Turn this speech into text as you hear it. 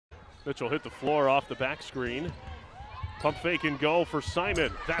Mitchell hit the floor off the back screen. Pump fake and go for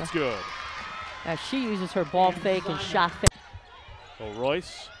Simon. That's good. As she uses her ball fake and shot fake. Well,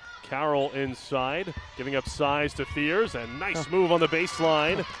 Royce, Carroll inside, giving up size to Thiers, and nice move on the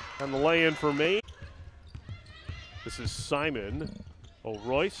baseline. And the lay-in for Maine. This is Simon. Oh,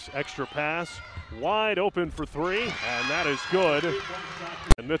 Royce, extra pass, wide open for three, and that is good.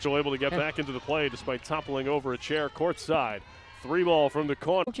 And Mitchell able to get back into the play despite toppling over a chair courtside. 3-ball from the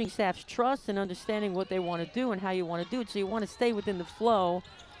corner. Coaching staff's trust and understanding what they want to do and how you want to do it, so you want to stay within the flow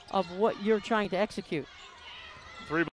of what you're trying to execute.